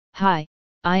Hi,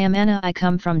 I am Anna. I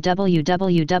come from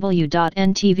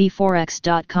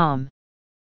www.ntvforex.com.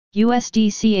 USD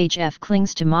CHF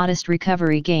clings to modest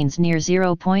recovery gains near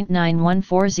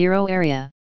 0.9140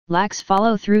 area, lacks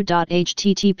follow-through.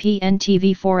 http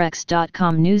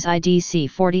ntvforex.com news IDC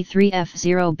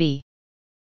 43F0B.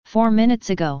 4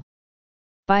 minutes ago.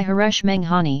 By Haresh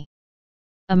Menghani.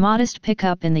 A modest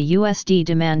pickup in the USD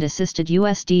demand assisted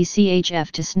USD CHF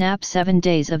to snap 7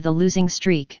 days of the losing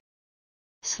streak.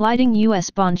 Sliding US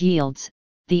bond yields,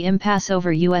 the impasse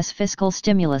over US fiscal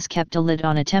stimulus kept a lid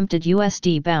on attempted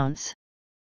USD bounce.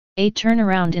 A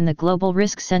turnaround in the global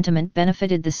risk sentiment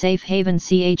benefited the safe haven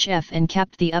CHF and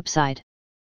capped the upside.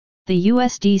 The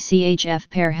USD CHF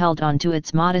pair held on to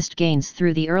its modest gains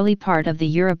through the early part of the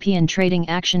European trading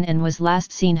action and was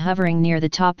last seen hovering near the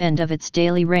top end of its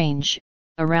daily range,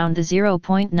 around the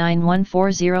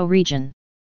 0.9140 region.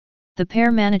 The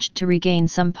pair managed to regain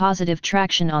some positive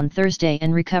traction on Thursday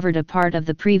and recovered a part of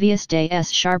the previous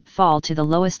day's sharp fall to the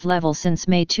lowest level since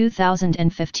May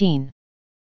 2015.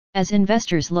 As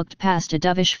investors looked past a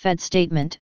dovish Fed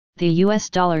statement, the US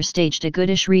dollar staged a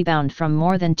goodish rebound from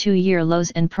more than 2-year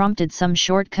lows and prompted some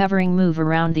short covering move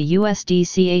around the USD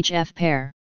CHF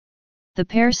pair. The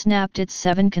pair snapped its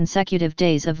 7 consecutive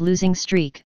days of losing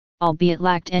streak, albeit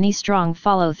lacked any strong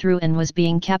follow-through and was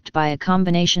being capped by a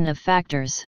combination of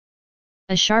factors.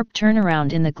 A sharp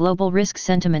turnaround in the global risk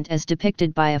sentiment as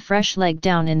depicted by a fresh leg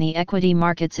down in the equity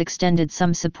markets extended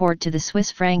some support to the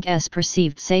Swiss franc's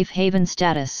perceived safe haven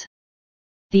status.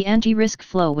 The anti-risk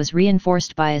flow was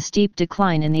reinforced by a steep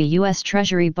decline in the U.S.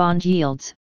 Treasury bond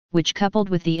yields, which coupled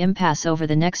with the impasse over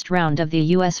the next round of the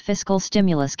U.S. fiscal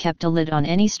stimulus kept a lid on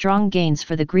any strong gains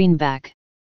for the greenback.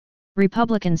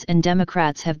 Republicans and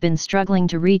Democrats have been struggling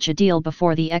to reach a deal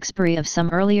before the expiry of some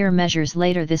earlier measures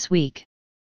later this week.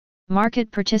 Market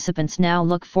participants now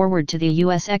look forward to the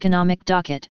U.S. economic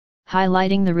docket,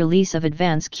 highlighting the release of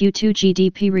advance Q2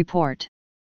 GDP report.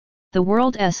 The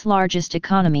world's largest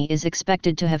economy is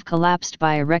expected to have collapsed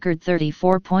by a record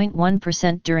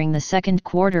 34.1% during the second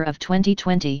quarter of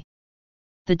 2020.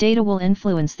 The data will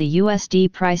influence the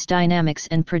USD price dynamics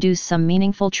and produce some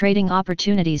meaningful trading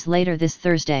opportunities later this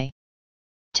Thursday.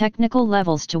 Technical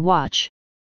levels to watch.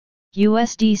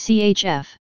 USD CHF.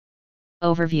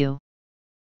 Overview.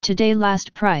 Today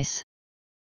last price.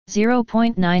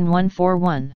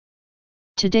 0.9141.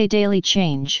 Today daily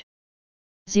change.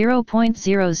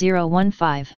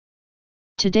 0.0015.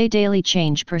 Today daily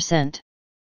change percent.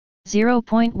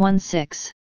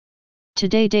 0.16.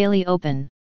 Today daily open.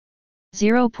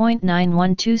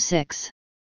 0.9126.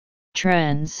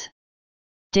 Trends.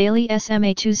 Daily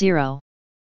SMA 20.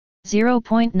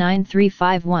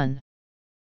 0.9351.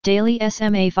 Daily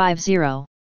SMA 50.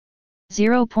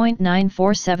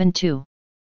 0.9472.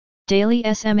 Daily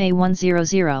SMA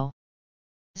 100.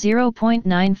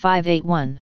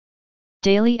 0.9581.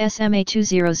 Daily SMA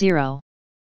 200.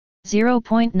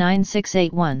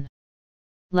 0.9681.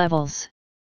 Levels.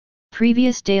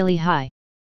 Previous daily high.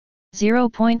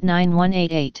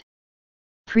 0.9188.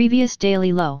 Previous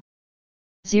daily low.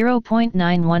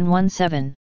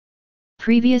 0.9117.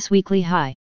 Previous weekly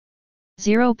high.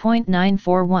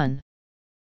 0.941.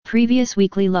 Previous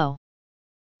weekly low.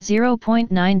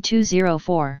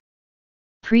 0.9204.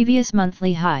 Previous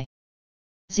monthly high.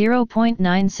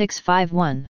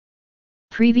 0.9651.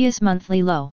 Previous monthly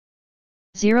low.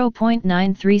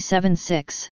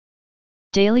 0.9376.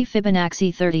 Daily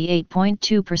Fibonacci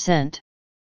 38.2%.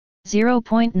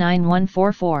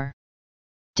 0.9144.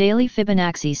 Daily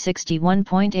Fibonacci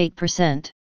 61.8%.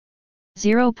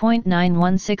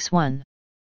 0.9161.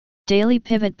 Daily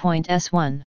Pivot Point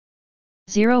S1.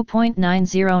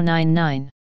 0.9099.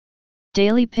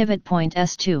 Daily Pivot Point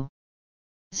S2.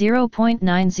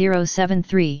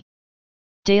 0.9073.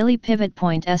 Daily Pivot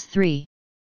Point S3.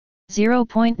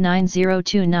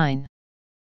 0.9029.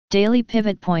 Daily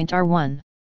Pivot Point R1.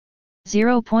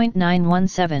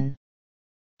 0.917.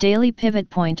 Daily Pivot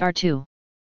Point R2.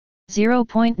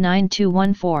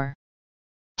 0.9214.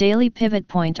 Daily Pivot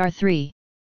Point R3.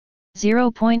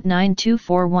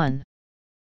 0.9241.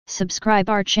 Subscribe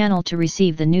our channel to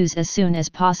receive the news as soon as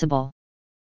possible.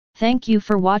 Thank you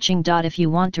for watching. If you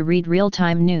want to read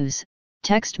real-time news,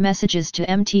 text messages to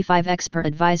MT5 Expert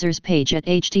Advisors page at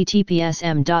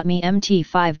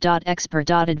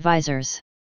https://m.me/mt5.expert.advisors.